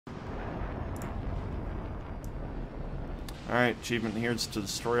Alright, achievement here is to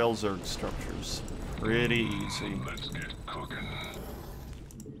destroy all Zerg structures. Pretty easy. Let's get cooking.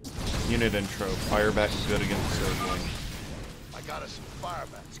 Unit intro. Fireback good against Zergling. I got us some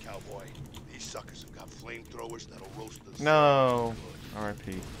firebats, cowboy. These suckers have got flamethrowers that'll roast us. No.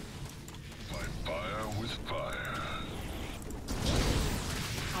 R.I.P. Fight fire with fire.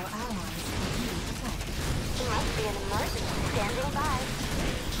 Our allies are being attacked. There must be an emergency standing by.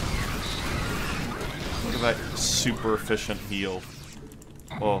 Look at that super efficient heal.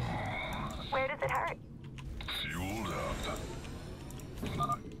 Oh. Where does it hurt? Fueled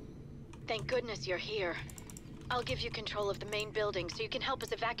up. Thank goodness you're here. I'll give you control of the main building so you can help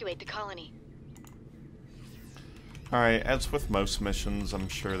us evacuate the colony. Alright, as with most missions, I'm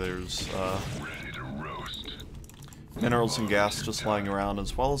sure there's Ready to roast. minerals and gas just lying around,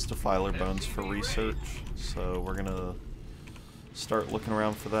 as well as defiler bones for research. So we're gonna start looking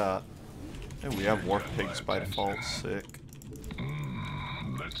around for that. Hey, we have warp pigs by default. Sick.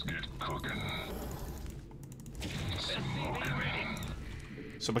 Let's get cooking.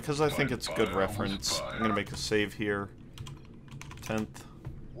 So because I think it's good reference, I'm gonna make a save here. 10th.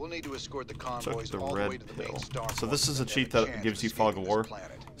 We'll need to escort the Took convoys the all the way red to the main pill. Starcraft So this is a and cheat have a that chance gives of you Fog of escaping War. this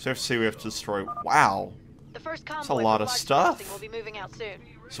planet. So you have to say we have to destroy. Wow. The first convoy a lot from of Large stuff. Crossing will be moving out soon.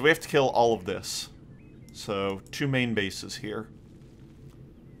 So we have to kill all of this. So 2 main bases here.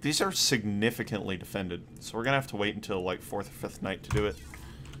 These are significantly defended, so we're gonna have to wait until like 4th or 5th night to do it.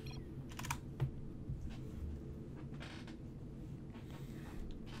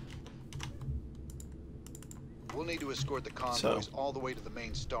 We'll need to escort the convoys all the way to the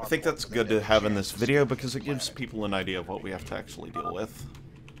main Starcraft. I think that's good to have in this video because it gives people an idea of what we have to actually deal with.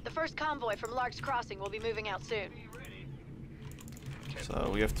 The first convoy from Lark's Crossing will be moving out soon.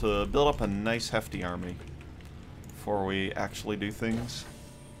 So we have to build up a nice hefty army before we actually do things.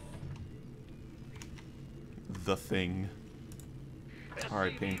 The thing.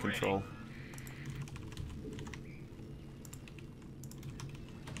 Alright, being control.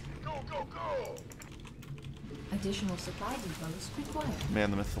 Go, go, go! Additional supply depots required.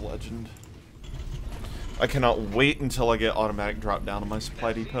 Man, the myth, the legend. I cannot wait until I get automatic drop down on my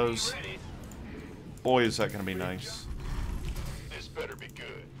supply depots. Boy, is that going to be nice. This better be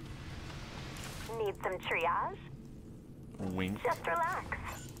good. Need some triage? Wink. Just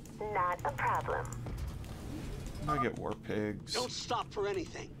relax. Not a problem. I get war pigs. Don't stop for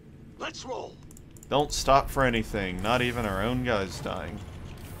anything. Let's roll. Don't stop for anything. Not even our own guys dying.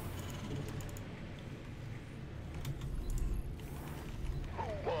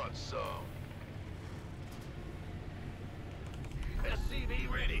 Who wants some? SCV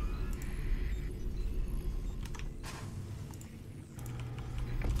ready.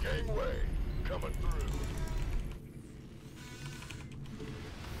 Gangway coming through.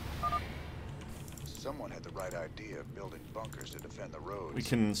 Someone had the right idea of building bunkers to defend the roads. We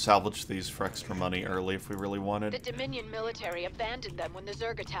can salvage these for extra money early if we really The wanted. Dominion military abandoned them when the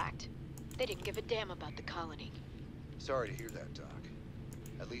Zerg attacked. They didn't give a damn about the colony. Sorry to hear that, Doc.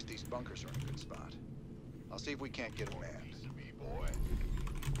 At least these bunkers are in a good spot. I'll see if we can't get them manned. SCV boy.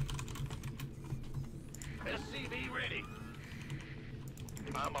 SCV ready.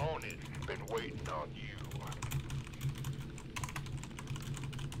 I'm on it. Been waiting on you.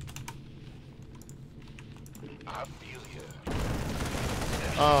 I feel you.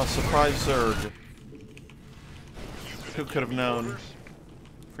 Oh, surprise Zerg. Who could have known?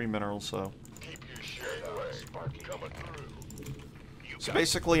 Free minerals, so. Keep your shit away. Coming through. So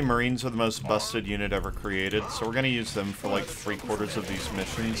basically, Marines are the most busted unit ever created, so we're going to use them for like 3/4 of these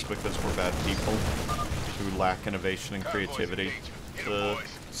missions because we're bad people who lack innovation and creativity to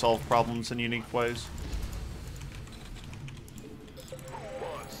solve problems in unique ways. Who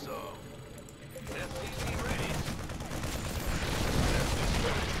wants some? SCV ready.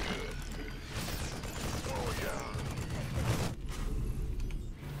 Oh yeah.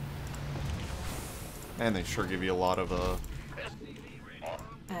 And they sure give you a lot of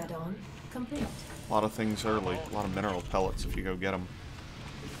Add-on complete. things early, a lot of mineral pellets if you go get them.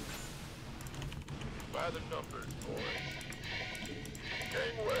 By the numbers, boys.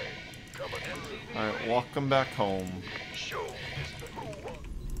 Gangway coming through. All right, walk them back home. Show this the who wants.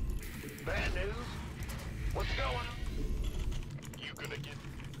 Bad news. What's going on? You gonna get?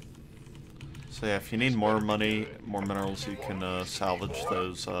 So yeah, if you need more money, more minerals, you can salvage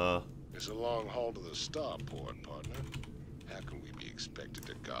those. It's a long haul to the starport, partner. How can we be expected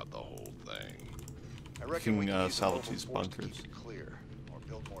to guard the whole thing? I reckon we can, can use the salvage local these force to bunkers. keep it clear, or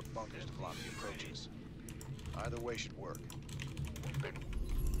build more bunkers to block the approaches. Either way should work.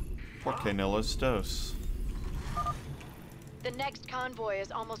 Porque no los dos. The next convoy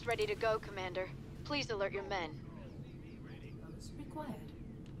is almost ready to go, Commander. Please alert your men. required.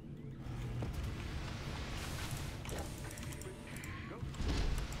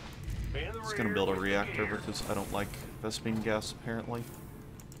 In the Just gonna rear build a with the reactor gear. because I don't like Vespene gas apparently.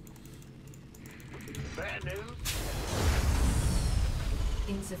 Bad news.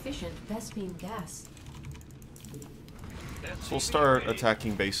 Insufficient Vespene gas. So we'll start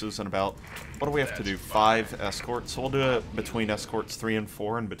attacking bases in about, what do we have to do, 5 escorts? So we'll do it between escorts 3 and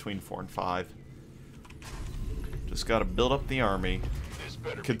 4 and between 4 and 5. Just gotta build up the army.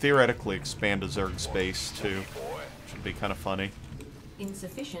 Could theoretically expand a Zerg's base too. Should be kind of funny.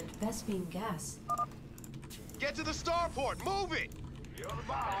 Insufficient Vespene gas. Get to the starport! Move it! You're the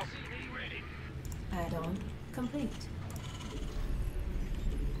boss. SCV ready. Add-on complete.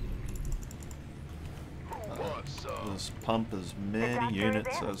 Let's pump as many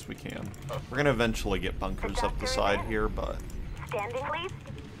units as we can. We're gonna eventually get bunkers up the side here, but Standing, please.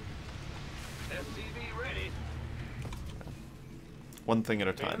 SCV ready. one thing at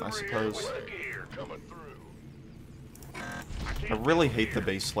a time, In the I rear suppose. with the gear coming through. I really hate the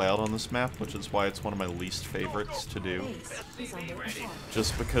base layout on this map, which is why it's one of my least favorites to do. Base is under attack.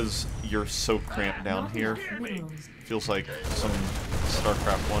 Just because you're so cramped down Not here. enough minerals. Feels like some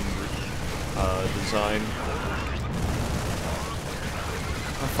Starcraft 1 design.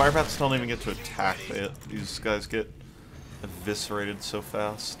 Firebats don't even get to attack it. These guys get eviscerated so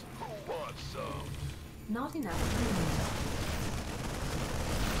fast. Not enough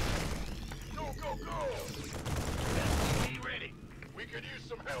minerals. Go, go, go. SCV ready. We could use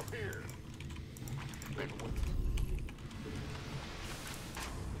some help here.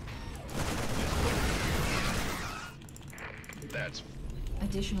 That's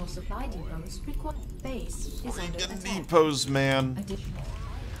Additional supply depots required. Base is under Get attack. depots, man. Additional.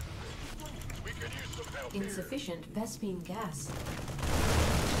 we could use some help here. Insufficient Vespene gas.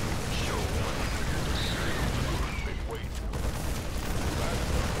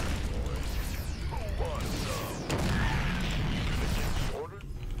 Order.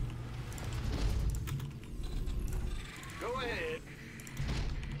 Go ahead.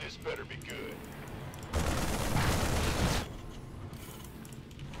 This better be good.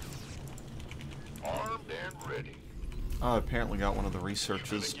 Armed and ready. Oh, I apparently got one of the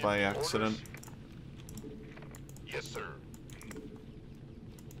researches by accident. Yes, sir.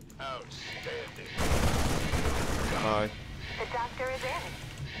 Outstanding. Bye. The doctor is in.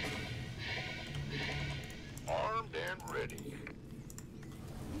 Armed and ready.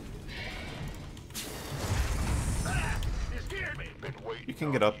 Ah, you scared me. Been waiting. You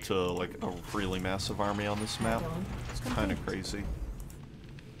can get up to like a really massive army on this map. Add-on It's kind of crazy.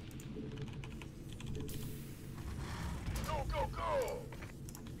 Go, go, go.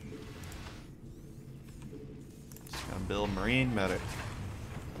 Just gonna build Marine Medic.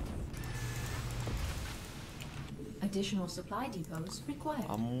 Additional supply depots required.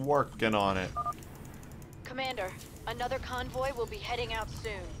 I'm working on it. Commander, another convoy will be heading out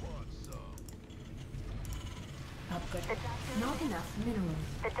soon. Upgrade. Not enough minerals.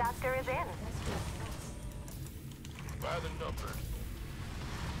 The doctor is in. By the numbers.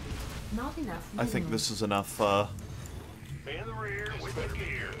 Not enough minerals. I think this is enough, In the rear with the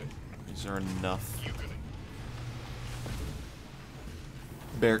gear. these are enough You can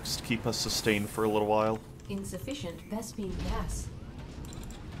barracks to keep us sustained for a little while. Insufficient Vespene gas.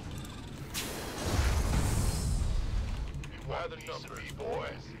 by the numbers,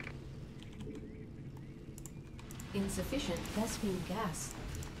 boys. Insufficient Vespene gas.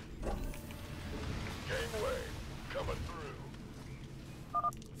 Gangway coming through. I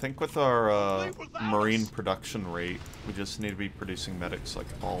think with our Marine production rate, we just need to be producing medics like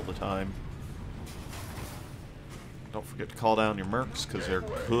all the time. Don't forget to call down your mercs because they're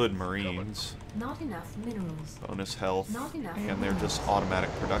good Marines. Not enough minerals. Bonus health, Not enough and they're just automatic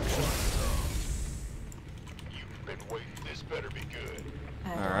production. You've been waiting. This better be good.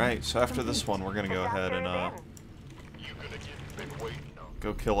 Alright, so after this one, we're going to go ahead and You gonna get been waiting on.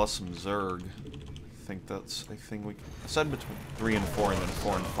 go kill us some Zerg. I think that's a thing we... I said between 3 and 4 and then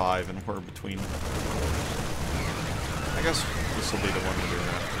 4 and 5, and we're between... I guess this will be the one we're doing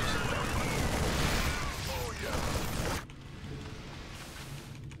after.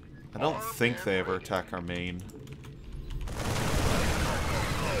 I don't think they ever attack our main.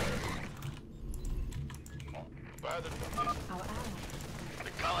 By the Our ally. The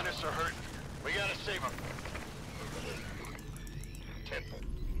colonists are hurting. We gotta save them. Temple.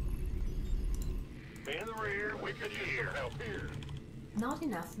 In the rear, we could use some help here. Not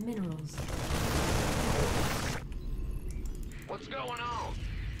enough minerals. What's going on?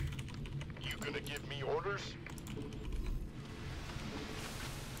 You gonna give me orders?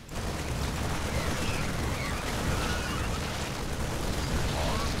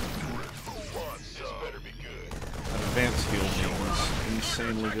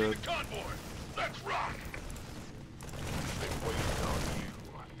 extremely good. Convoy. Let's rock. Been waiting on you.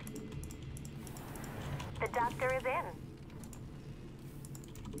 The doctor is in.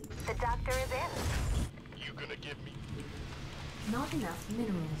 The doctor is in. You gonna give me? Not enough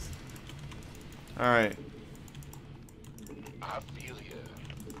minerals. Alright, I feel ya.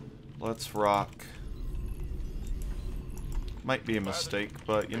 let's rock. Might be a mistake,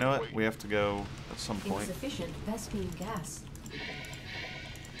 but you know what? We have to go at some point. Insufficient Vespine gas.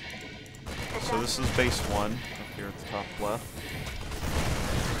 So this is base 1, up here at the top left.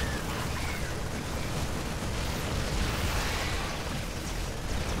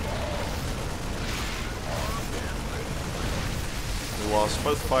 We lost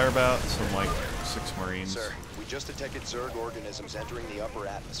both firebats and like 6 marines. Sir, we just detected Zerg organisms entering the upper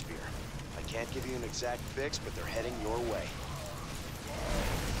atmosphere. I can't give you an exact fix, but they're heading your way.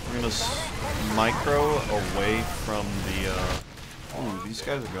 We're gonna micro away from the, ooh, these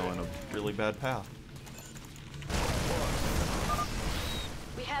guys are going a really bad path.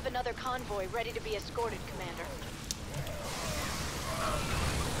 We have another convoy ready to be escorted, Commander.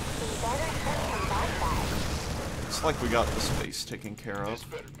 It's like we got this base taken care of.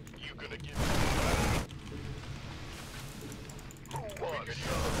 You gonna give me? Who wants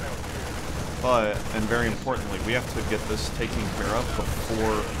some? But, and very importantly, we have to get this taken care of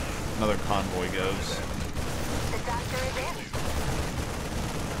before another convoy goes. The doctor is in.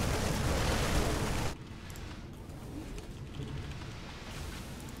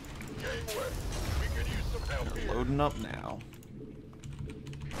 Gangway. We could use some help They're here. loading up now.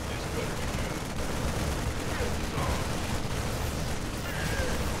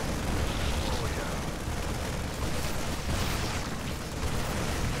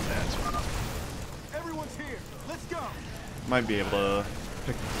 Everyone's here. Let's go. Might be able to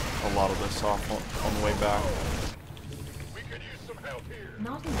pick a lot of this off on the way back. We could use some help here.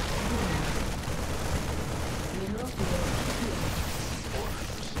 Not enough minerals. Mineral field.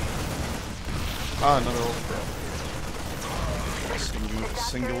 Ah, another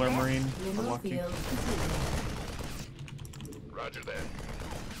singular marine. Mineral Unlucky. field completed. Roger that.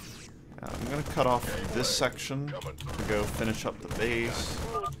 I'm gonna cut off this section to go finish up the base.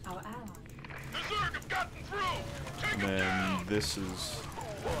 Our ally. The Zerg have gotten through. Take And them then down. this is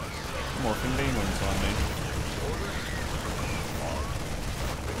morphing demons on me.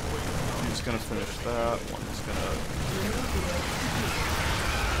 He's gonna finish that. One's gonna Mineral field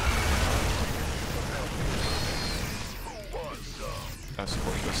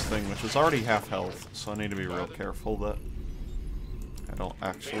escort this thing, which is already half health, so I need to be real careful that I don't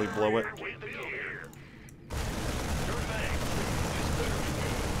actually blow it. With the gear.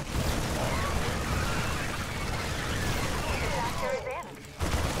 The doctor is in.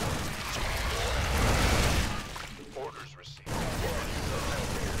 Orders received.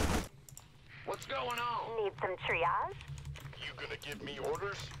 What's going on? Need some triage? You gonna give me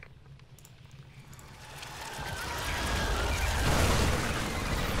orders?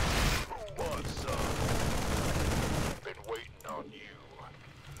 Who wants some? Been waiting on you.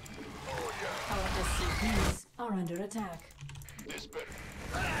 Oh yeah. Our SCVs are under attack. This better.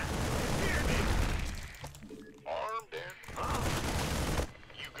 Hear me. Armed and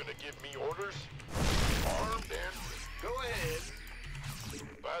you gonna give me orders? Armed and go ahead.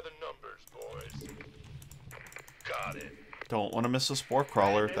 By the numbers, boys. Got it. Don't want to miss a spore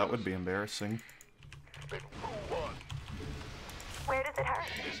crawler. That would be embarrassing. Then who won? Where does it hurt?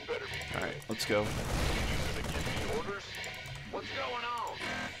 This better be. Alright, let's go. You gonna give me orders? What's going on?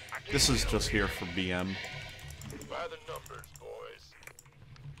 I can't This is deal just with here for BM. By the numbers, boys.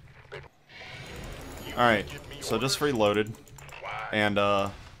 Then you Alright, give me so just orders? reloaded. Why? And,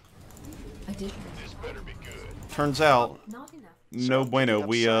 Additional. This better be good. turns out, Not enough. no bueno, Picking up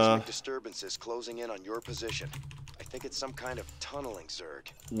we, seismic disturbances closing in on your position. I think it's some kind of tunneling Zerg.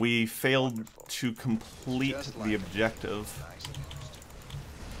 we failed to complete the objective.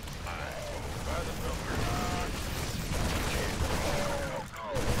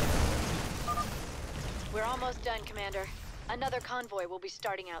 We're almost done, Commander. Another convoy will be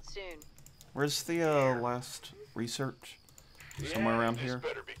starting out soon. Where's the, last research? Somewhere around This here?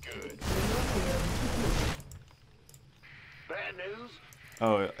 better be good. Mineral field completed. Bad news?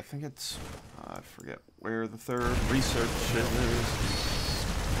 Oh, I think it's, I forget where the third research is.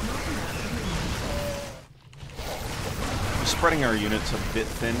 We're spreading our units a bit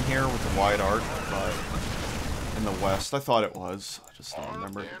thin here with a wide arc, but in the west, I thought it was. I just don't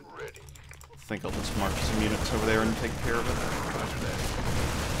remember. And ready. I think I'll just march some units over there and take care of it. Not enough.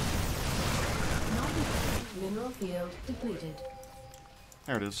 Mineral field depleted.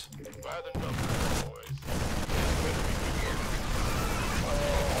 There it is. By the numbers, boys. This better be good.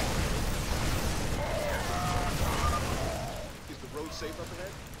 road safe up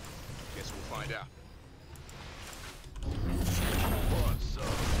ahead? Guess we'll find out. What's up?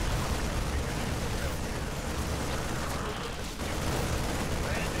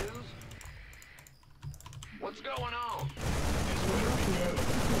 Bad news? What's going on?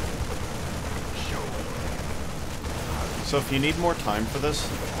 So if you need more time for this,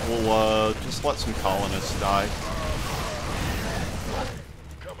 we'll just let some colonists die.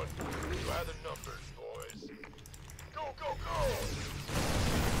 Coming by the numbers, boys. Go, go, go!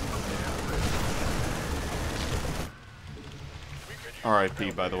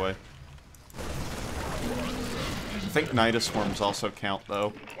 R.I.P. by the way. I think Nydus worms also count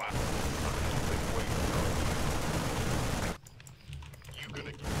though.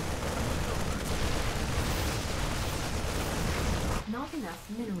 Not enough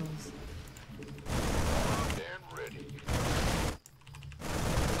minerals.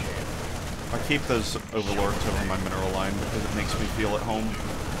 I keep those overlords over my mineral line because it makes me feel at home.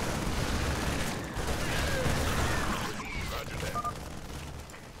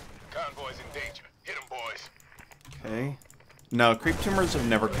 Convoy's in danger. Hit 'em, boys. Okay. No, creep tumors have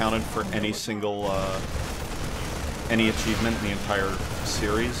never counted for any single, any achievement in the entire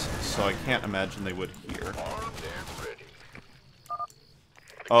series, so I can't imagine they would here.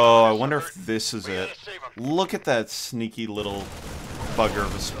 Oh, I wonder if this is it. Look at that sneaky little bugger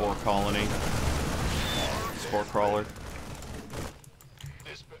of a spore colony. Spore crawler.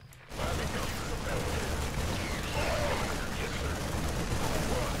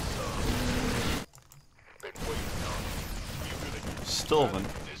 Still haven't.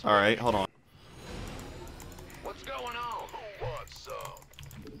 Alright, hold on. What's going on? Who wants some?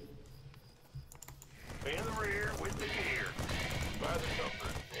 In the rear with the gear. By the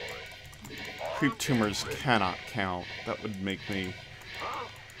numbers, boy. Creep tumors cannot count. That would make me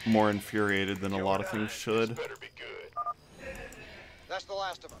more infuriated than a lot of things should. Better be good. That's the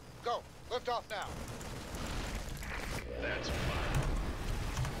last of them. Go. Lift off now. That's fine.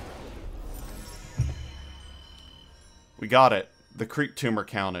 We got it. The creep tumor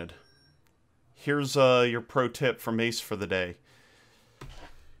counted. Here's your pro tip from Ace for the day.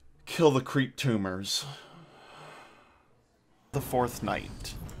 Kill the creep tumors. The fourth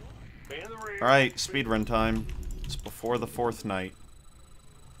night. Alright, speedrun time. It's before the fourth night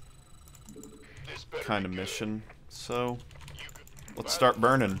kind of mission. So, let's start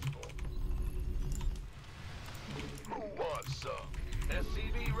burning. Who wants some?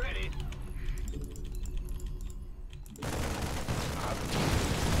 SCV ready.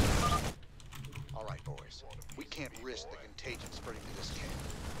 All right, boys. We can't risk the contagion spreading to this camp.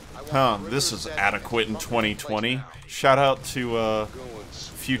 I want Huh, the this river is set adequate in and bunk on 2020. place now. Shout out to Going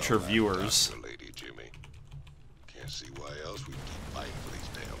future sweet on that viewers. doctor lady, Jimmy. Can't see why else we keep fighting for these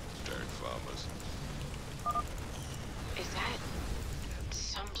damn dirt farmers. Is that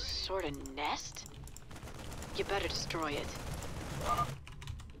some sort of nest? You better destroy it.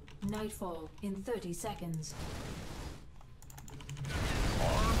 Nightfall in 30 seconds.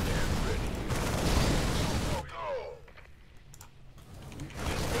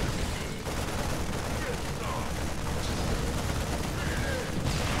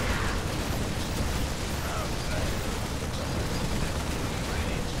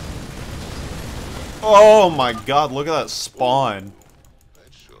 Oh my god, look at that spawn.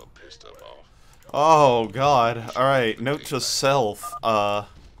 That sure pissed them off. Oh god. Alright, note to self. Now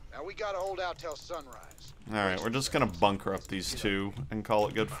we gotta hold out till sunrise. Alright, we're just gonna bunker up these two and call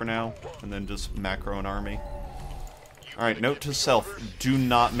it good for now. And then just macro an army. Alright, note to self. Do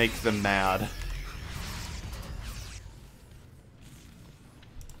not make them mad.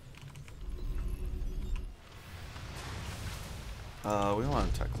 We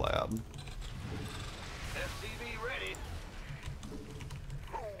want a tech lab. SCV ready.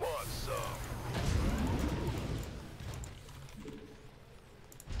 Who wants some?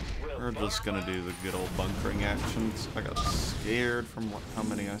 We're just gonna do the good old bunkering actions. I got scared from how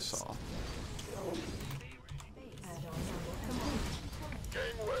many I saw.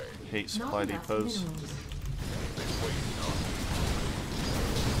 Hate supply Not enough depots. minerals.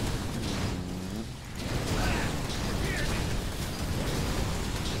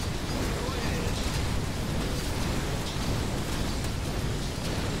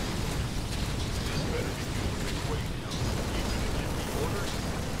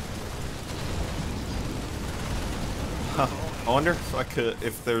 Huh. I wonder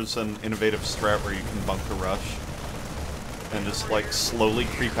if there's an innovative strat where you can bunker rush and just like slowly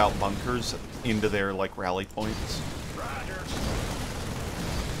creep out bunkers into their like rally points.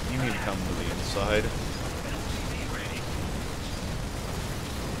 You need to come to the inside.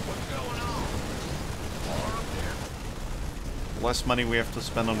 The less money we have to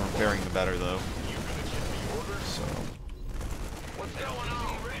spend on repairing, the better, though. So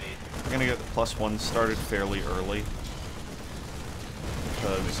we're gonna get the +1 started fairly early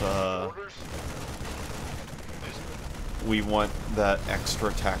because we want that extra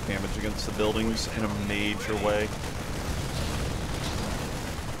attack damage against the buildings in a major way.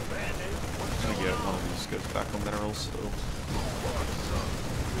 I'm gonna get one of these goes back on minerals, so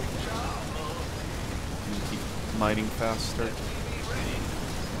we can keep mining faster.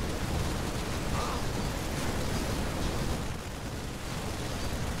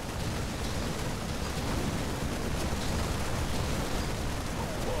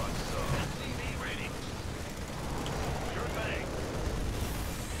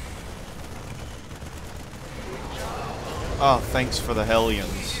 Oh, thanks for the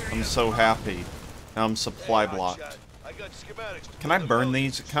Hellions. I'm so happy. Now I'm supply blocked. Can I burn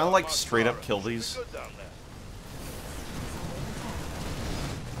these? Can I, like, straight up kill these?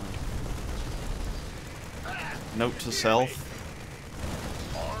 Note to self.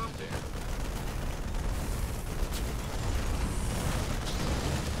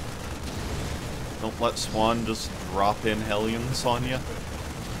 Don't let Swan just drop in Hellions on you.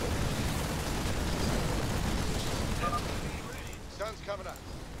 Sun's coming up.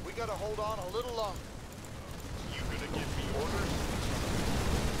 We gotta hold on a little longer. You gonna give me orders?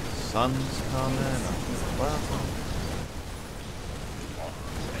 Sun's coming up. Well,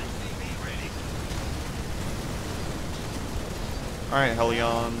 alright,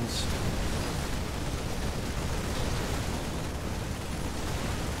 Hellions.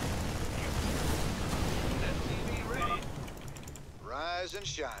 Rise and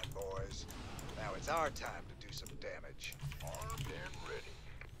shine, boys. Now it's our time to do some damage. Armed and ready.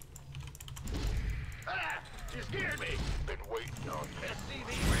 Ah! You scared me! Been waiting on SCV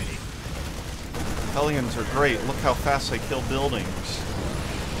ready. Hellions are great. Look how fast they kill buildings.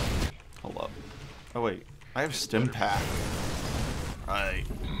 Hold up. Oh wait, I have stim pack. Right.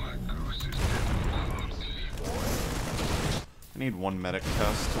 I need one medic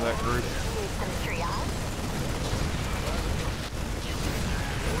test to that group. Need some triage?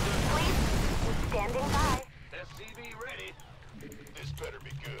 Please, standing by. SCV ready. This better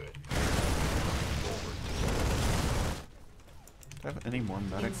be good. Do I have any more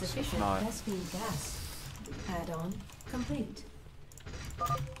medics? If Insufficient not. Vespine gas. Add-on complete.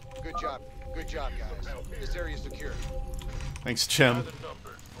 Good job, guys. This area's secure. Thanks, Chim.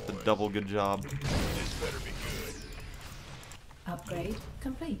 The double good job. This better be good. Upgrade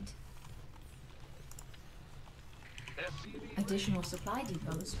complete. SCV. Additional supply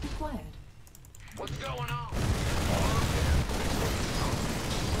depots required. What's going on?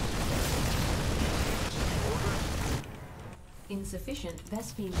 Insufficient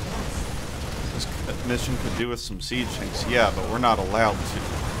Vespine gas. This mission could do with some siege tanks, yeah, but we're not allowed to.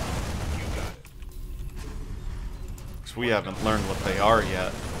 Because we haven't learned what they are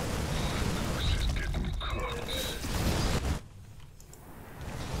yet.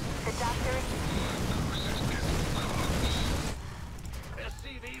 The doctor is...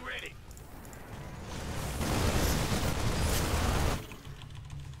 SCV ready.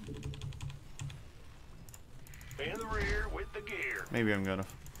 In the rear with the gear. Maybe I'm gonna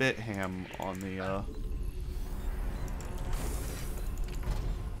bit ham on the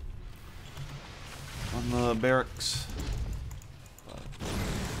barracks.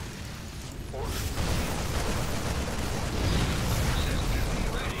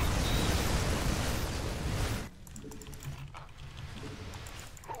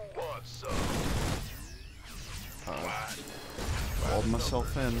 Who wants some? Walled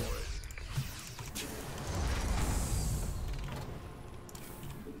myself in.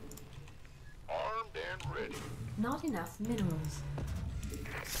 Armed and ready. Not enough minerals.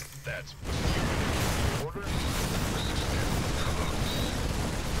 That's orders.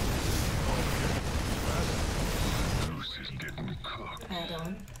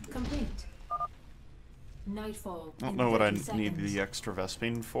 Add-on complete. Nightfall. I don't know what I need the extra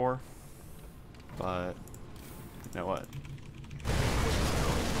Vespine for, but you know what?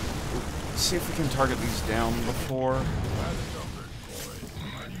 Let's see if we can target these down before.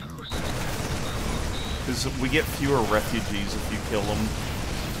 Because we get fewer refugees if you kill them.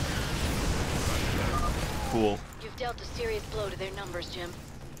 Cool. You've dealt a serious blow to their numbers, Jim.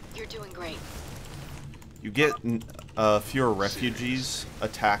 You're doing great. You get fewer refugees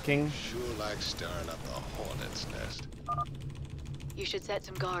attacking. Sure like stirring up the hornet's nest. You should set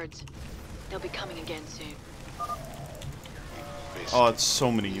some guards. They'll be coming again soon. Oh, it's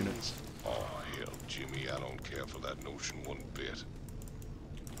so many units. Oh, hell, Jimmy, I don't care for that notion one bit.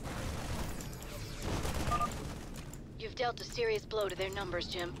 You've dealt a serious blow to their numbers,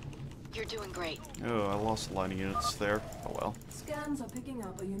 Jim. You're doing great. Oh, I lost a line of units there. Oh well. Scans are picking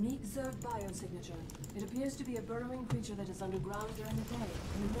up a unique Zerg biosignature. It appears to be a burrowing creature that is underground during the day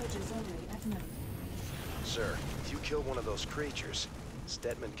and emerges only at night. Sir, if you kill one of those creatures,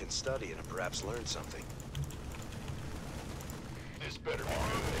 Stedman can study it and perhaps learn something. This better be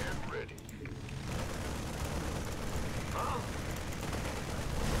good and ready. Huh?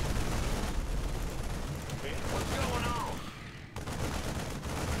 Man, what's going on?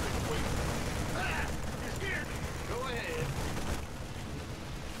 Wait. Ah! You scared me. Go ahead.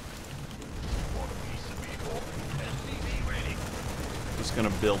 Want a piece of me, boy? SCV ready. Just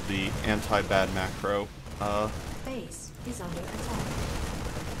gonna build the anti-bad macro. Base is under attack.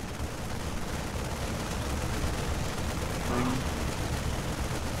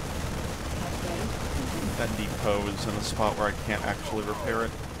 That depot is in a spot where I can't actually repair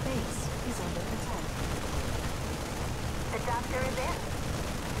it. Base is under attack. The doctor is in.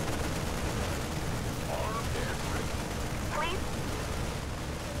 Please?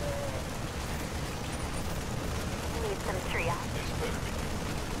 Need some triage.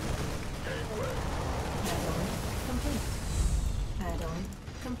 Add-on complete. Add-on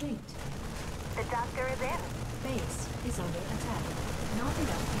complete. The doctor is in. Base is under attack. Not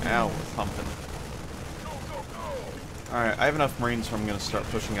enough. Ow, we're pumping. Alright, I have enough Marines where I'm gonna start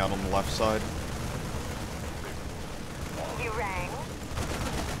pushing out on the left side. You rang.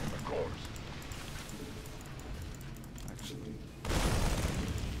 Of course. Actually.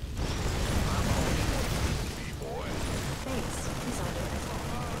 boy. Base is under attack.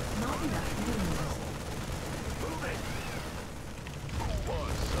 Not enough minerals. Move it. Who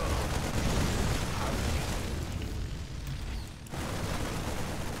wants some?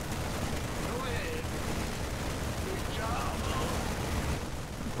 Go ahead. Good job.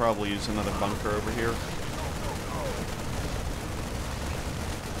 Probably use another bunker over here.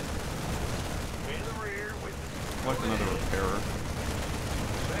 In the rear with the... Like another repairer.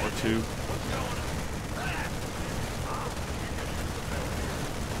 Or two.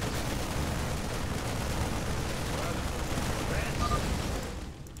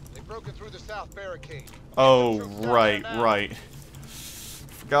 They've broken through the south barricade. Oh, right.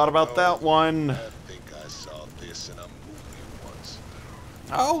 Forgot about that one. I think I saw this in a movie once.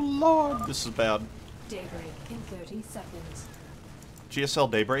 Oh, Lord. This is bad. Daybreak in 30 seconds. GSL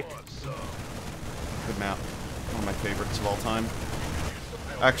Daybreak. Good map. One of my favorites of all time.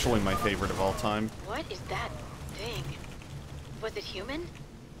 Actually, my favorite of all time. What is that thing? Was it human?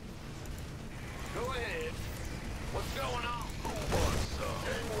 Go ahead. What's going on? Who wants some?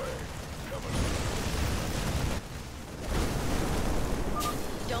 Gangway. Coming.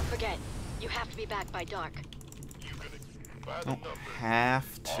 Don't forget, you have to be back by dark. You gonna by the Don't number.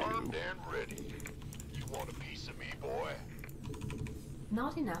 have to. Armed and ready. You want a piece of me, boy?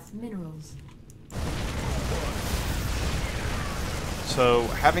 Not enough minerals. So,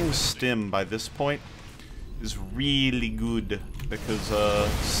 having stim by this point is really good, because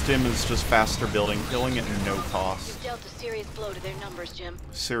stim is just faster building, killing at no cost. You've dealt a serious blow to their numbers, Jim.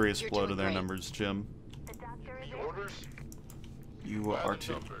 Serious You're blow to doing their great. numbers, Jim. The doctor is The in. orders? You are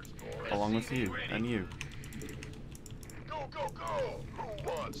too. Along with you, and you. Go, go, go! Who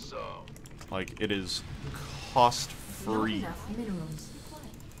wants some? Like, it is Not cost-free. enough minerals.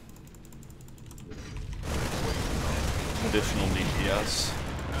 Additional DPS.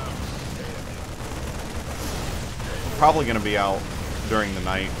 I'm probably going to be out during the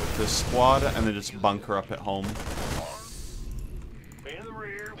night with this squad, and then just bunker up at home. In the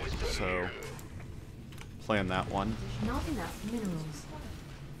rear with the So, plan that one. Not enough minerals.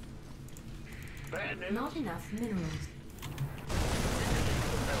 bad news. Not enough minerals.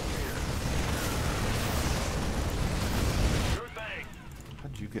 Sure thing.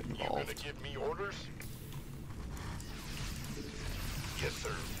 How'd you get You gonna involved? give me orders? Yes,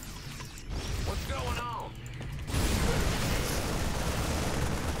 sir. What's going on?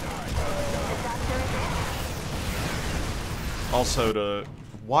 Also,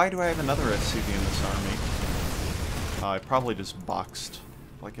 why do I have another SCV in this army? I probably just boxed,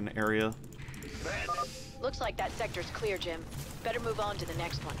 like, an area. Looks like that sector's clear, Jim. Better move on to the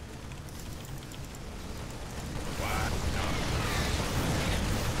next one.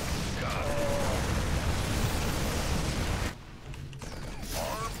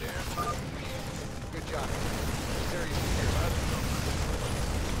 Good job. This area's secure.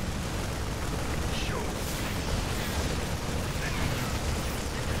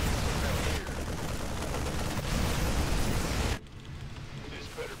 This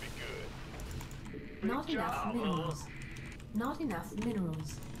better be good. Not enough minerals. Not enough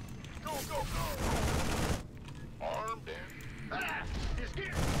minerals. Go, go, go! Armed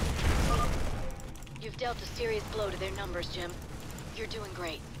You've dealt a serious blow to their numbers, Jim. You're doing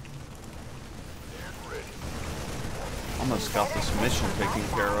great. Almost got this mission taken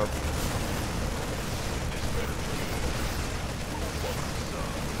care of.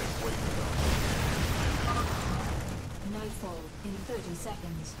 Nightfall in 30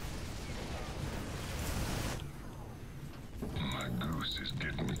 seconds. My goose is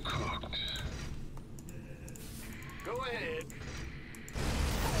getting cooked. Go ahead.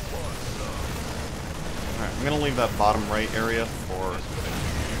 Alright, I'm gonna leave that bottom right area for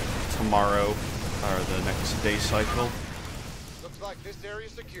tomorrow, or the next day cycle. Looks like this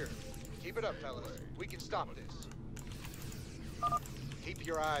area's secure. Keep it up, fellas. We can stop this. Keep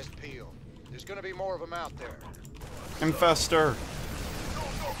your eyes peeled. There's gonna be more of them out there. Infester!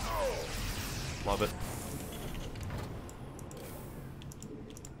 Love it.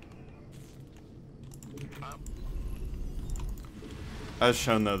 As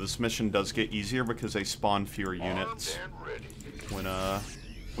shown though, this mission does get easier because they spawn fewer units when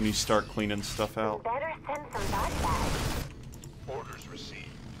you start cleaning stuff out. Better send some body bags. Orders received.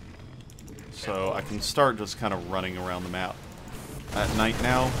 So I can start just kind of running around the map at night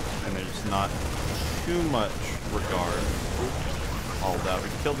now, and there's not too much regard all that.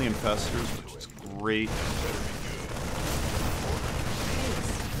 We've killed the infestors, which is great.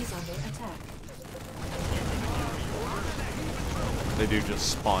 Base is under attack. They do just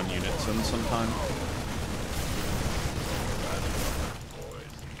spawn units in sometimes.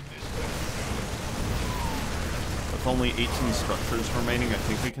 With only 18 structures remaining, I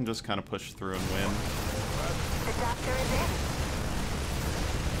think we can just kind of push through and win. The doctor is in.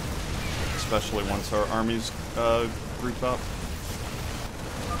 Especially once our armies group up.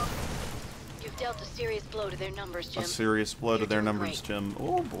 You've dealt a serious blow to their numbers, Jim. A serious blow to You're their doing numbers, great. Jim.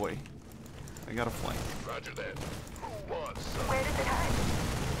 Oh boy. I got a flank. Roger that. Who wants some? Where does it hurt?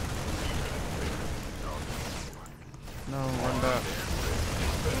 No, run back.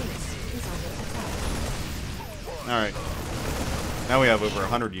 Base is under attack. Alright. Now we have over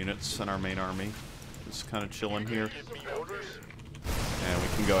 100 units in our main army. Just kind of chilling here. Give me orders. And we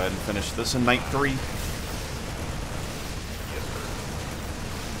can go ahead and finish this in night 3.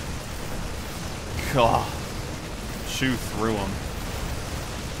 God. Chew through them.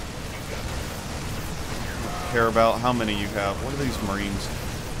 Care about how many you have. What are these Marines?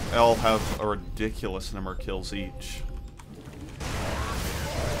 They all have a ridiculous number of kills each.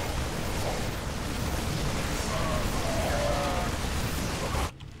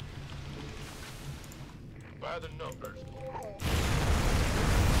 By the numbers.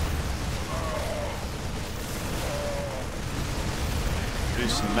 Do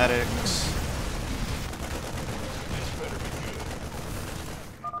some medics.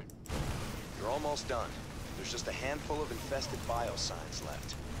 You're almost done. There's just a handful of infested biosigns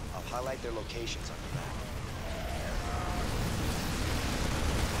left. I'll highlight their locations on the map.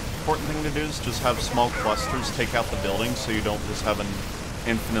 Important thing to do is just have small clusters take out the buildings so you don't just have an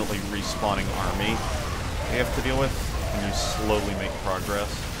infinitely respawning army you have to deal with, and you slowly make progress.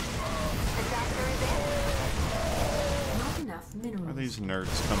 The doctor is in. Not enough minerals. Where these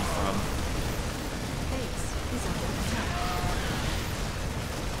nerds come from? Base is under attack.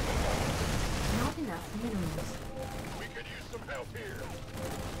 Not enough minerals. We could use some help here.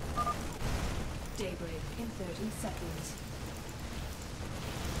 Daybreak in 30 seconds.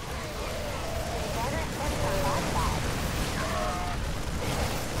 Better send some body bags.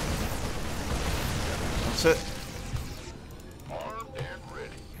 That's it. Armed and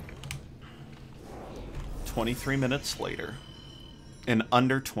ready. 23 minutes later. In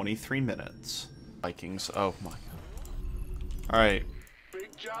under 23 minutes. Vikings. Oh my god. Alright.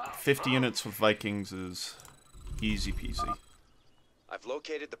 Big job. 50 units with Vikings is easy peasy. I've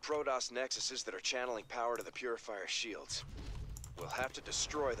located the Protoss nexuses that are channeling power to the Purifier shields. We'll have to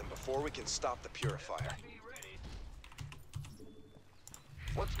destroy them before we can stop the Purifier.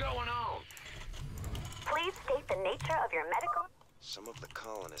 What's going on? Please state the nature of your medical. Some of the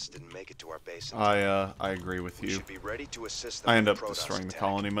colonists didn't make it to our base in I agree with We you. should be ready to assist them I in end the up Protoss destroying the attack.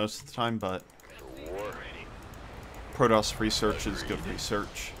 colony most of the time, but War. Protoss research is good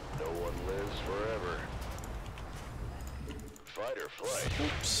research. No one lives forever. Fight or flight.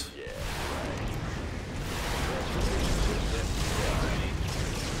 Oops. Yeah. Transportation system. Yeah.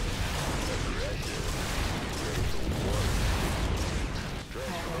 Aggressive. Ready for war.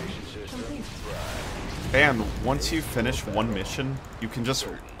 Transportation system. Right. And once you finish one mission, you can just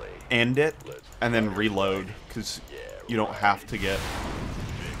end it and then reload, because you don't have to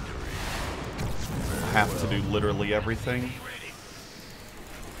do literally everything.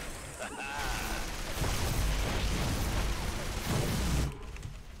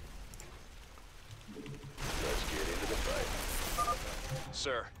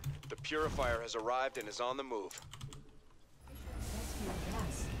 Sir, the Purifier has arrived and is on the move.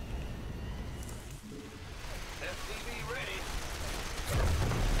 Gas. SCV ready.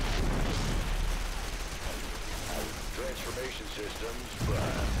 Transformation systems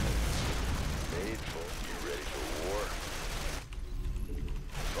prime. Made for. You ready for war?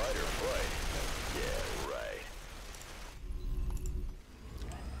 Fight or flight? Yeah, right.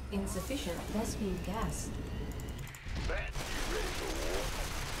 Insufficient Vespine gas. Bet. You ready for war?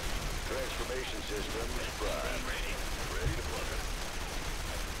 Transformation systems prime. Ready to plunder.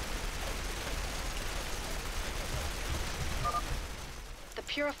 The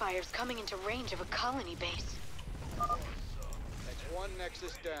Purifier's coming into range of a colony base. That's one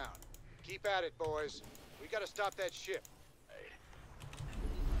Nexus down. Keep at it, boys. We gotta stop that ship.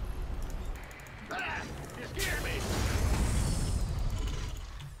 Ah, you scared me.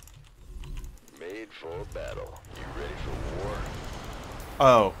 Made for battle. You ready for war?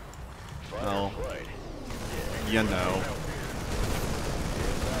 Oh, Fight no. or flight? You know.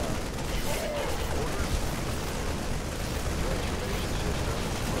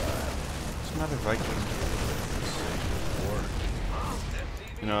 It's another Viking.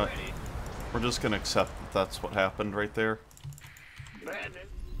 You know what? We're just gonna accept that that's what happened right there. Bandit.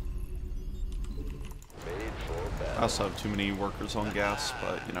 Made for I battle. also have too many workers on gas,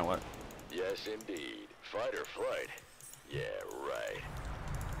 but you know what? Yes, indeed. Fight or flight? Yeah, right.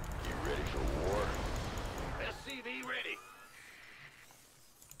 You ready for war? SCV ready.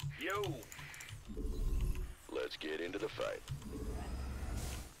 Yo. Let's get into the fight.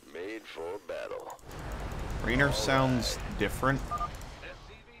 Made for battle. Rainer sounds different.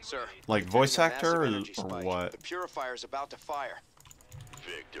 Sir, Like detecting voice a massive actor or energy spike. what? The Purifier's about to fire.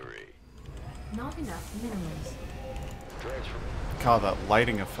 Victory. Not enough minerals. Transfer. God, that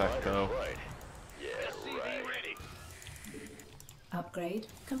lighting effect Fight or though. flight? Yeah, SCV right. ready. Upgrade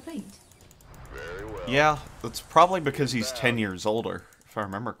complete. Very well. Yeah, that's probably because he's 10 years older, if I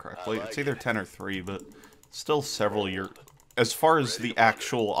remember correctly. I like It's either it. 10 or 3, but still several years. As far as the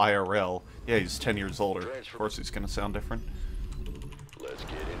actual IRL, yeah, he's 10 years older. Of course he's gonna sound different. Let's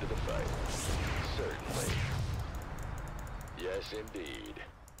get into the fight. Certainly. Yes, indeed.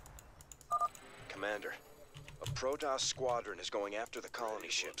 Commander, a Protoss squadron is going after the colony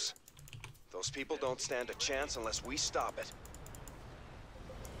ships. Those people don't stand a chance unless we stop it.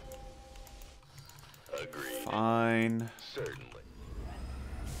 Agreed. Fine. Certainly.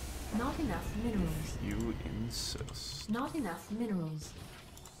 Not enough minerals. You insist. Not enough minerals.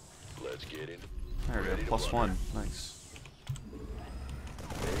 Let's get into. There we Ready go. to +1. plunder. Nice.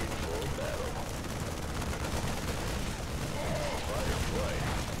 Made for battle. Fight or flight?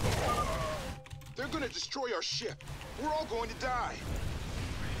 They're gonna destroy our ship. We're all going to die.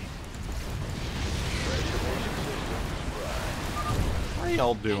 What are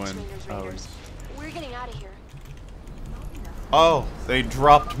y'all doing? Raiders. We're getting out of here. Oh, they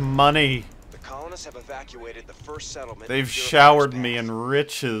dropped money. The colonists have evacuated the first settlement. They've in Purifier's showered me path. in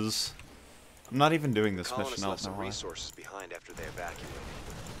riches. I'm not even doing The this colonists mission. I left don't know some why. resources behind after they evacuated.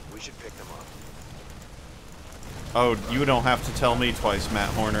 We should pick them up. Oh, you don't have to tell me twice, Matt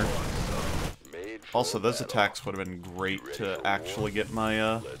Horner. Made for Also, those battle. attacks would have been great Ready to for actually war? get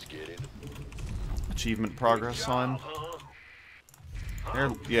my Let's get into. achievement progress on.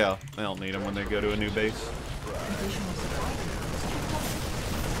 Yeah, they don't need them when they go to a new base. Additional supply.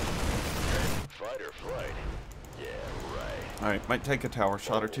 Fight or flight? Yeah, right. Alright, might take a tower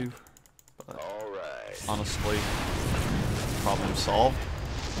shot or two. But All right. honestly, problem solved.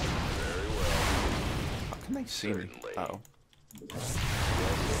 Very well. How can they see me? Certainly. Oh.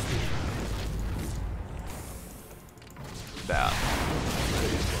 That.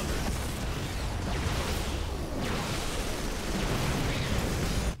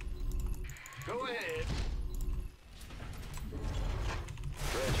 Go ahead.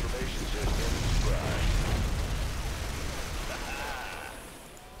 Transformation system prime.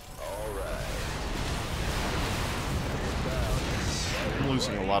 All right. I'm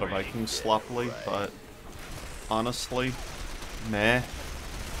losing a lot of Vikings sloppily, but honestly, meh.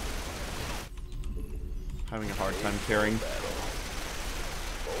 Having a hard time carrying.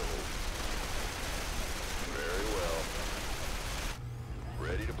 Very well.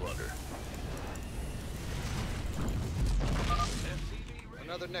 Ready to plunder.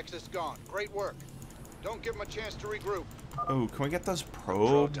 Another Nexus gone. Great work. Don't give them a chance to regroup. Oh, can we get those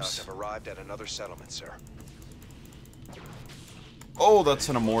Protoss probes? have arrived at another settlement, sir. Oh, that's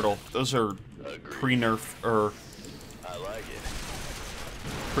an immortal. Those are pre-nerf or I like it.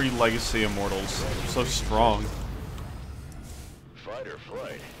 pre-legacy immortals. So strong. Fight or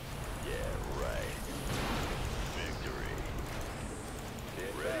flight? Yeah, right. Victory.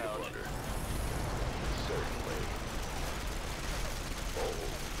 Ready to plunder. Certainly. Oh.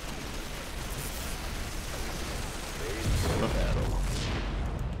 Made for battle.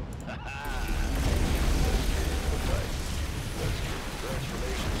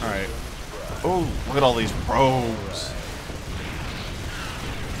 Alright. Oh, look at all these probes.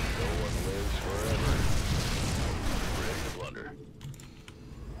 No one lives forever. Ready to plunder.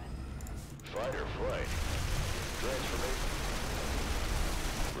 Fight or flight. Transformation.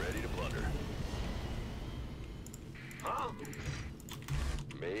 Ready to plunder. Huh?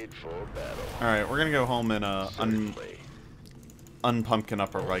 Made for battle. Alright, we're gonna go home and Certainly. unpumpkin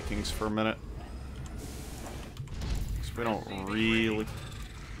up our Vikings for a minute. Because we don't really...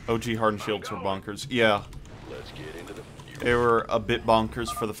 OG hardened shields were bonkers. Yeah. Let's get into the... They were a bit bonkers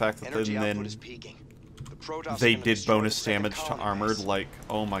for the fact that Energy output then is peaking. The Protoss they are gonna did destroy bonus the second damage to colony armored, base. like,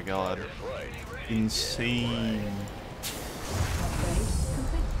 oh my god. Insane.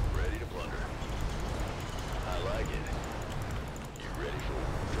 Ready to plunder. I like it. You ready for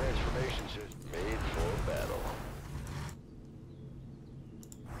transformation system made for battle?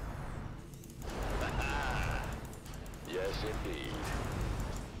 Yes, indeed.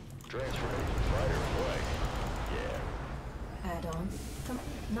 Transformation fighter flight. Yeah. Add-on.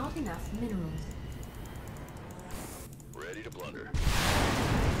 Not enough minerals. Ready to plunder.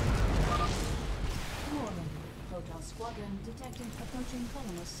 Warning. Protoss squadron detecting approaching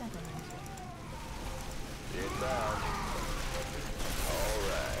colonist settlement. Inbound. All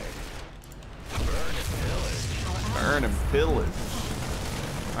right. Burn and pillage.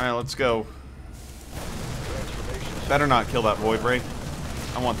 Alright, let's go. Transformation. Better not kill that Void Ray.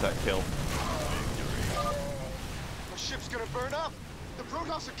 I want that kill. Our ship's gonna burn up. The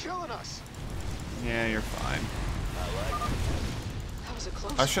Protoss are killing us. Yeah, you're fine. That was a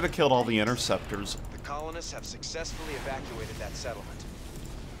close I should have killed all the interceptors. The colonists have successfully evacuated that settlement.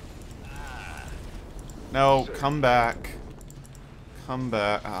 No, come back. Come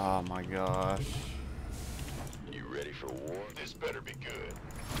back. Oh my gosh. You ready for war? This better be good.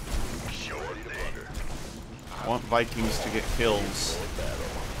 Sure ready to plunder. I want Vikings to get kills.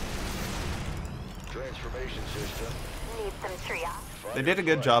 Transformation system. Need some triage. They did a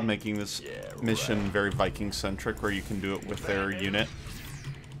good job making this mission very Viking-centric, where you can do it with their unit.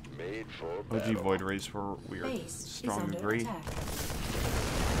 Made for OG battle. Void Rays were weird. Base is Strong under agree. attack.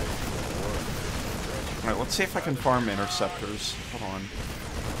 Alright, let's see if I can farm interceptors. Hold on.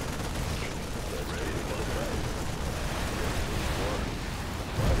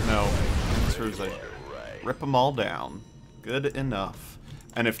 No. The answer is I rip them all down. Good enough.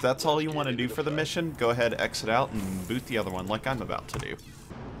 And if that's all you want to do for the mission, go ahead, exit out, and boot the other one like I'm about to do.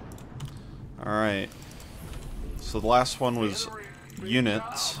 Alright. So the last one was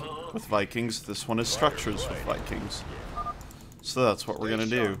units with Vikings. This one is structures with Vikings. So that's what we're going to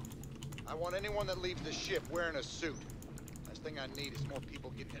do. I want anyone that leaves the ship wearing a suit. Last thing I need is more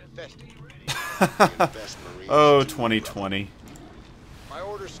people getting infested. Best Marines Oh, do 2020. My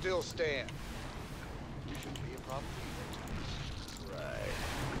orders still stand. Shouldn't be a problem. Right.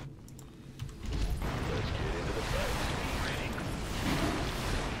 Let's get into the fight.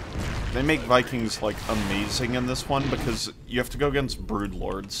 They make Vikings, like, amazing in this one because you have to go against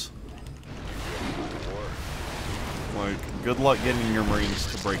Broodlords. Like, good luck getting your Marines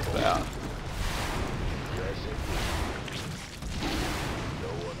to break that. Yes, indeed. No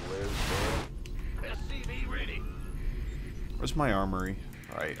one lives there. SCV ready. Where's my armory?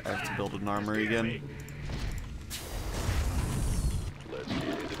 Alright, I have to build an armory again. Let's get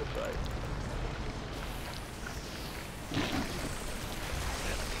into the fight.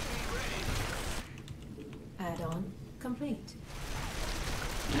 Add-on complete.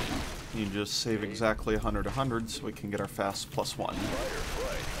 You just save exactly 100 so we can get our fast +1. Fight or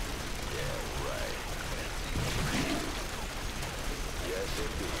flight. Yeah, right. Yes,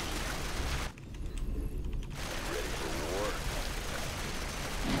 indeed. Ready for war.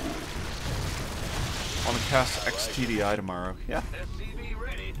 Want to cast XGDI tomorrow? Yeah. SCV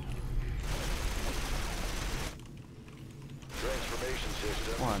ready. Transformation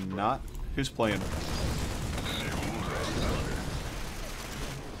system. Why not? Who's playing?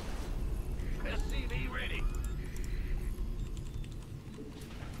 SCV ready.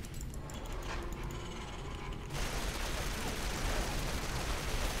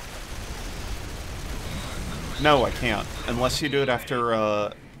 No, I can't. Unless you do it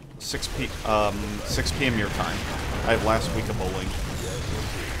after 6 p.m. your time. I have last week of bowling.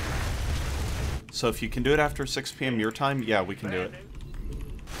 So if you can do it after 6 p.m. your time, yeah, we can do it.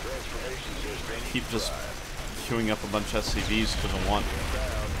 Keep just queuing up a bunch of SCVs because I want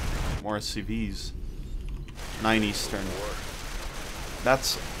more SCVs. 9 Eastern.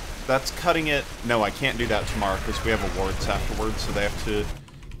 That's cutting it. No, I can't do that tomorrow because we have awards afterwards, so they have to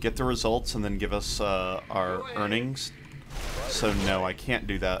get the results and then give us our earnings. So no, I can't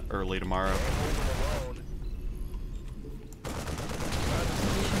do that early tomorrow.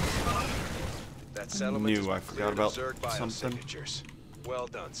 That settlement Knew I forgot about something. Well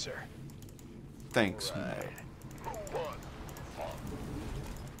done, sir. Thanks. Right.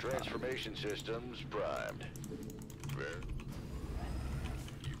 Transformation systems primed.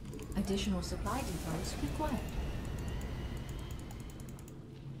 Additional supply depots required.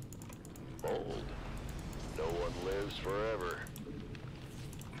 Bold. No one lives forever.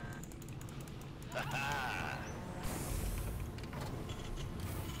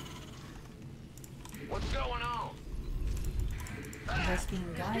 What's going on?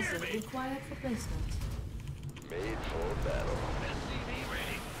 Vespene geyser required for placement. Made for battle. SCV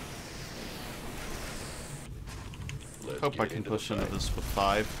ready. Let's Hope I get can into push the into fight. this with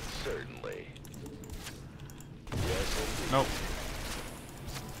 5. Certainly. Yes, indeed. Nope.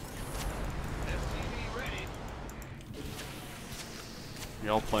 SCV ready.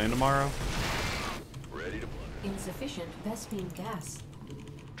 Y'all playing tomorrow? Ready to Insufficient Vespene gas.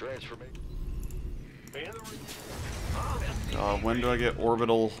 transformation. When do I get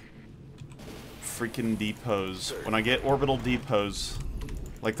orbital freaking depots? When I get orbital depots,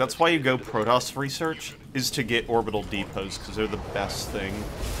 like that's why you go Protoss research, is to get orbital depots, because they're the best thing.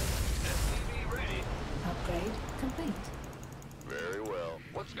 SCV ready. Upgrade complete. Very well.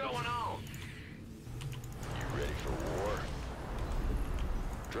 What's going on? You ready for war?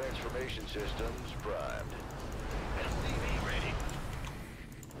 Transformation systems primed. SCV ready.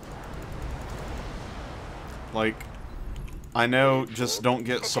 Like, I know just don't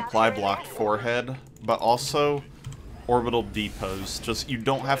get supply blocked forehead, but also orbital depots. Just, you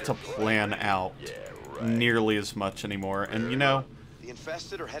don't have to plan out nearly as much anymore. And, you know, The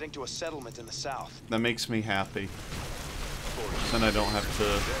infested are heading to a settlement in the south. that makes me happy. Then I don't have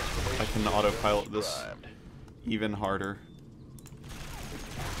to, I can autopilot this even harder.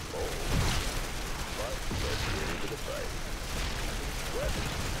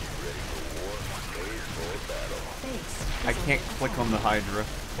 I can't click on the Hydra.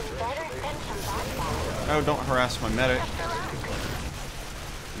 Oh, don't harass my medic.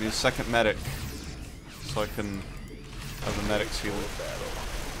 I need a second medic, so I can have the medics heal.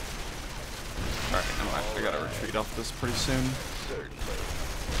 Alright, I gotta retreat off this pretty soon.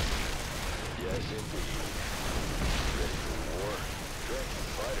 Yes, indeed. Ready for war?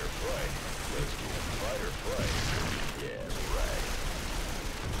 Fight or flight. Let's get fight or flight. Yeah, right.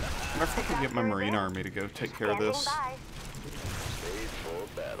 I wonder if I could get my Marine Army to go take care of this. Made for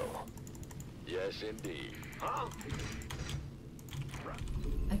battle. Yes, indeed.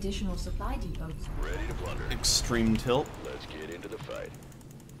 Additional supply depots. Ready to plunder. Extreme tilt. Let's get into the fight.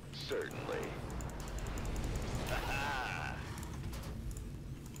 Certainly.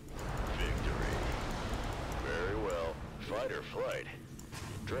 Victory. Very well. Fight or flight.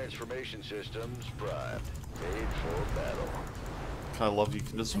 Transformation systems primed. Made for battle. I love you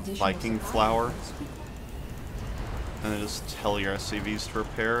can just Additional Viking supply flower depots required. and then just tell your SCVs to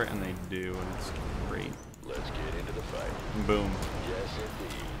repair, and they do, and it's great. Let's get into the fight. Boom. Yes,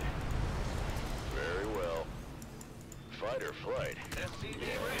 indeed. Very well. Fight or flight. SCV Yeah,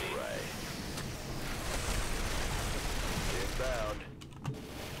 ready. right. Inbound.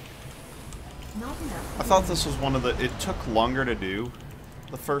 Not enough. I thought this was one of the... It took longer to do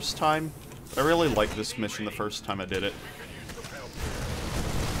the first time. I really liked this mission the first time I did it.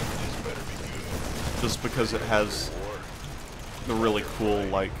 Just because it has the really cool,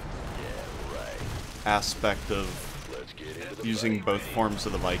 like, aspect of Let's get into the using fight. both forms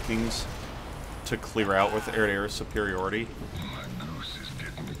of the Vikings to clear out with air-to-air superiority,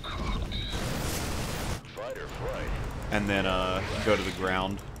 Fight or flight. and then go to the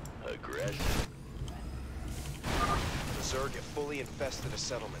ground. Aggressive. The Zerg have fully infested a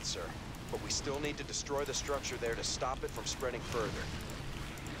settlement, sir. But we still need to destroy the structure there to stop it from spreading further.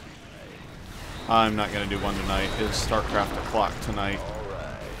 I'm not going to do one tonight. It's Starcraft o'clock tonight.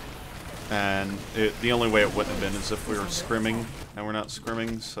 And the only way it wouldn't have been is if we were scrimming, and we're not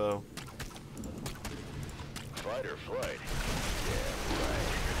scrimming, so... Fight or flight. Yeah,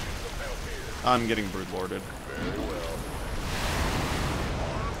 right. I'm getting broodlorded. Very well.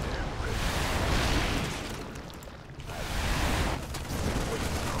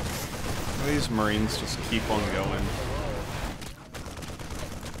 These Marines just keep on going.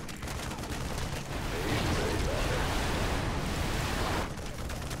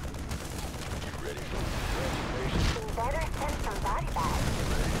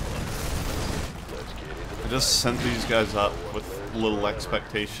 I just sent these guys up with little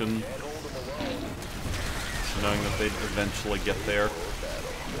expectation, knowing that they'd eventually get there.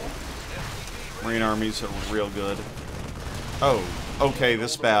 Marine armies are real good. Oh, okay,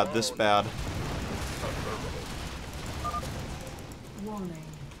 this bad, this bad. Warning.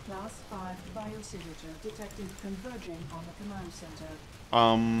 Class 5 biosignature detected converging on the command center.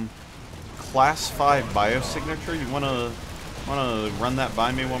 Class 5 biosignature? You wanna run that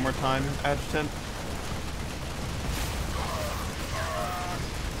by me one more time, Adjutant?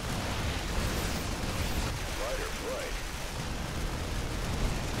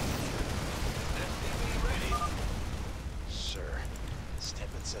 Sir,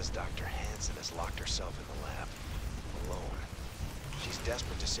 Stedman says Dr. Hansen has locked herself in the lab, alone. She's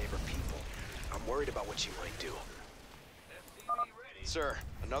desperate to save her people. I'm worried about what she might do. Sir,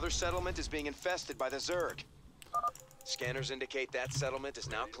 another settlement is being infested by the Zerg. Scanners indicate that settlement is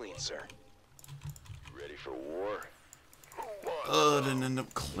now clean, sir. Ready for war? Didn't end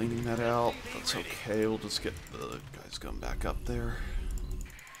up cleaning that out. That's okay, we'll just get the guys going back up there.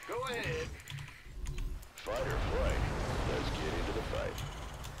 Go ahead. Fight or flight. Let's get into the fight.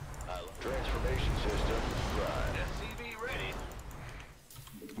 Transformation system prime. SCV ready.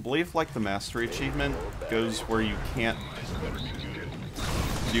 I believe, like, the mastery achievement goes where you can't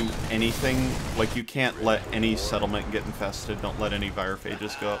do anything. Like, you can't let any settlement get infested. Don't let any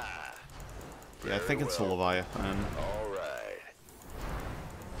virophages go up. Yeah, I think it's a Leviathan. All right.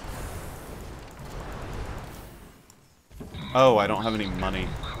 Oh, I don't have any money.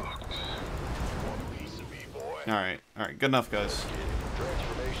 Piece of me, boy. Alright, good enough, guys.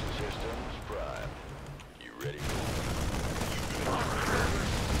 Transformation systems prime. You ready for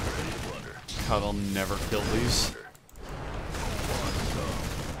Plunder? God, I'll never kill these.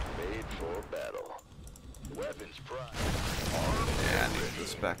 Made for battle. Weapons prime. Yeah, I need to get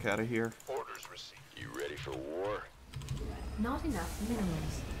this back out of here. Orders received. You ready for war? Not enough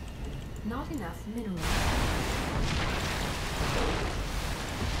minerals. Not enough minerals.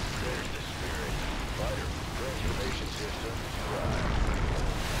 There's the spirit. Fighter. Transformation system prime.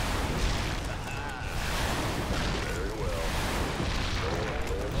 Very well.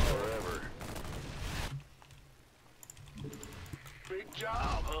 Lives forever. Big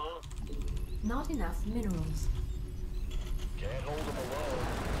job, huh? Not enough minerals. Can't hold them alone.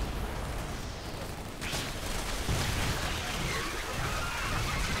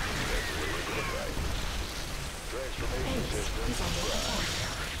 Transformation system He's under attack.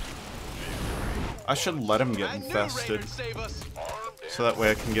 I should let him get infested, so that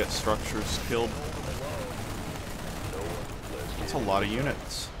way I can get structures killed. That's a lot of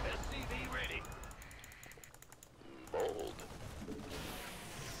units. SCV ready. bold.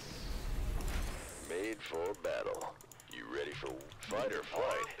 Made for battle. You ready for fight or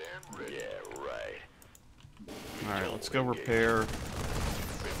flight? Yeah, right. Alright, let's go repair.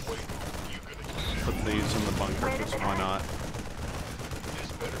 Put these in the bunker, because why not?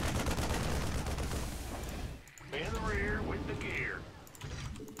 This better be. In the rear with the gear.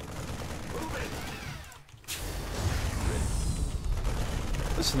 Move it.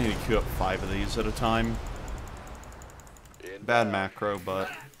 Just need to queue up 5 of these at a time. Bad macro, but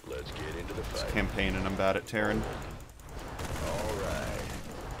Let's get into the it's fight. campaign and I'm bad at Terran. All right.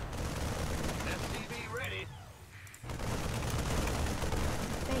 SCV ready.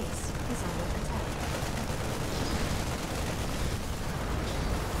 Base is under attack.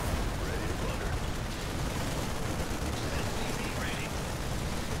 Ready to plunder. SCV ready.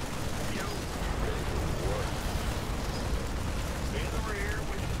 You ready for war? In the rear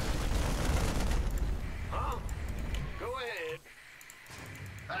with. Huh? Go ahead.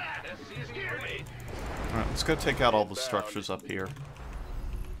 SCV ready. Alright, let's go take out all the structures up here.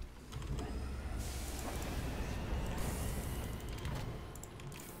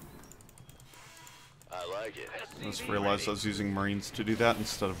 I like it. I just realized I was using Marines to do that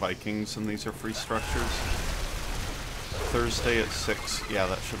instead of Vikings, and these are free structures. Thursday at 6. Yeah,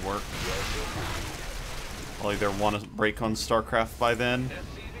 that should work. I'll either want to break on Starcraft by then,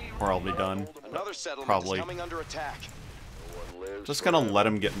 or I'll be done. Another settlement Probably. is coming under attack. No one lives Just gonna let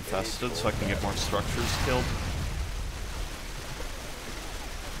him get infested so I can get more structures killed.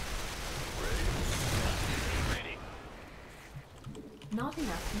 Ready. Not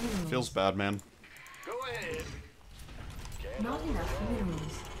enough minerals. Feels bad, man. Go ahead. Not enough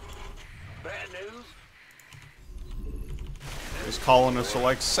minerals. Bad news. These colonists are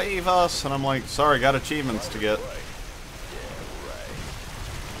like, save us! And I'm like, sorry, got achievements to get.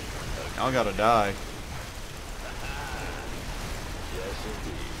 Y'all gotta die. Yes,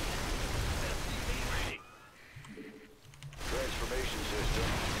 indeed. SCV ready. Transformation system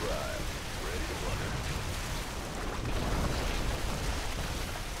prime. Ready to plunder.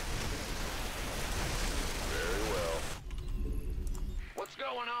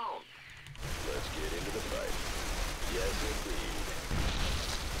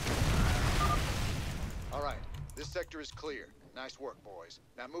 sector is clear. Nice work, boys.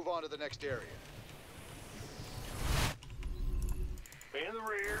 Now move on to the next area. In the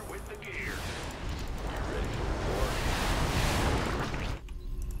rear with the gear.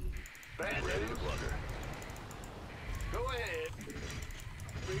 Bad Ready to news. plunder. Go ahead.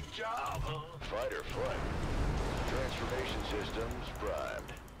 Big job, huh? Fighter foot. Transformation systems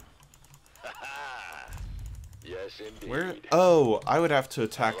primed. Ha ha! Yes, indeed. Where? Oh, I would have to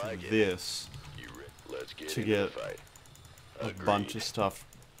attack I like it. this Let's get to into get the fight. a Agreed. bunch of stuff.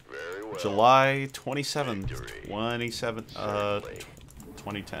 Very well. July 27th, Victory.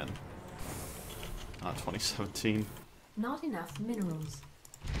 2010. Not 2017. Not enough minerals.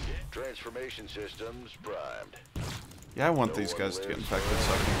 Transformation systems primed. Yeah, I want No these one guys to get lives infected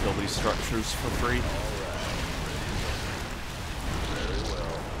so I can kill these structures for free. Very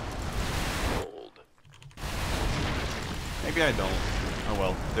well. Hold. Maybe I don't. Oh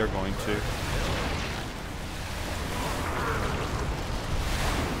well, they're going to.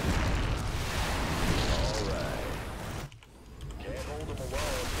 All right. Can't hold them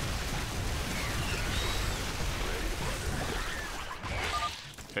alone.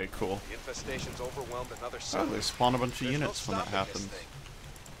 Okay, cool. The infestation's overwhelmed another Oh, settler. they spawn a bunch of There's no units when that stopping this happens. thing.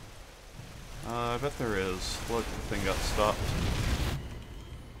 I bet there is. Look, the thing got stopped.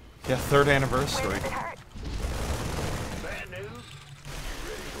 Yeah, 3rd anniversary. Where does it hurt? Bad news.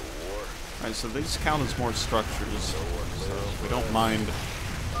 Ready for war? Alright, so these count as more structures, so we don't mind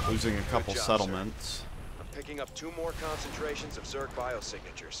losing a couple Good job, settlements. I'm picking up 2 more concentrations of Zerg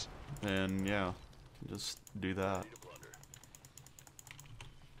biosignatures. And yeah, just do that.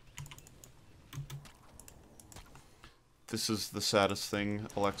 This is the saddest thing.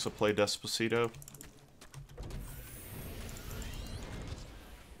 Alexa, play Despacito.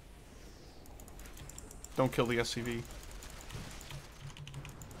 Don't kill the SCV.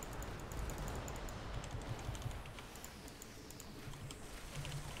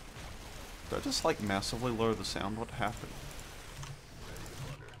 Did I just like massively lower the sound? What happened?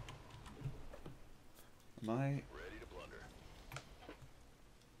 Am I? Ready to plunder.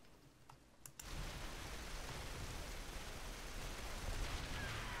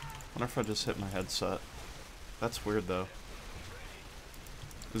 Wonder if I just hit my headset. That's weird though.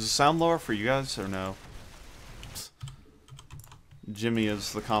 Does the sound lower for you guys or no? Jimmy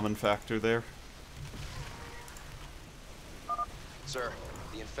is the common factor there. Sir,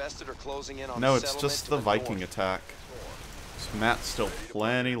 the infested are closing in on No, the it's settlement just to the Viking north. attack. So Matt's still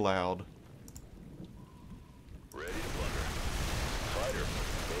plenty loud. Ready to plunder. Fighter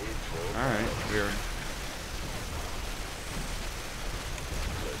made for Alright, weird.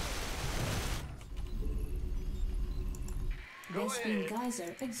 Vespine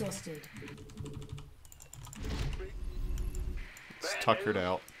geyser exhausted. It's tuckered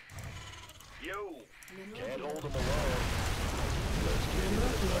out. Yo. Can't hold them alone. Let's get into the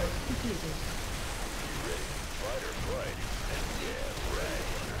fight. Completed. Ready. Fighter fight. Yeah, right.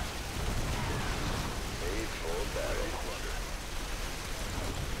 Made for battle.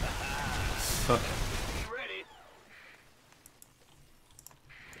 Be ready.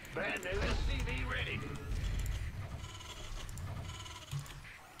 Bad news. SCV ready.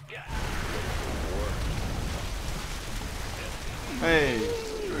 Hey,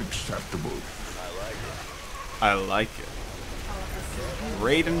 Acceptable. I like it.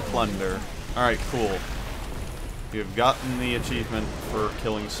 Raid and plunder. Alright, cool. You've gotten the achievement for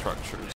killing structures.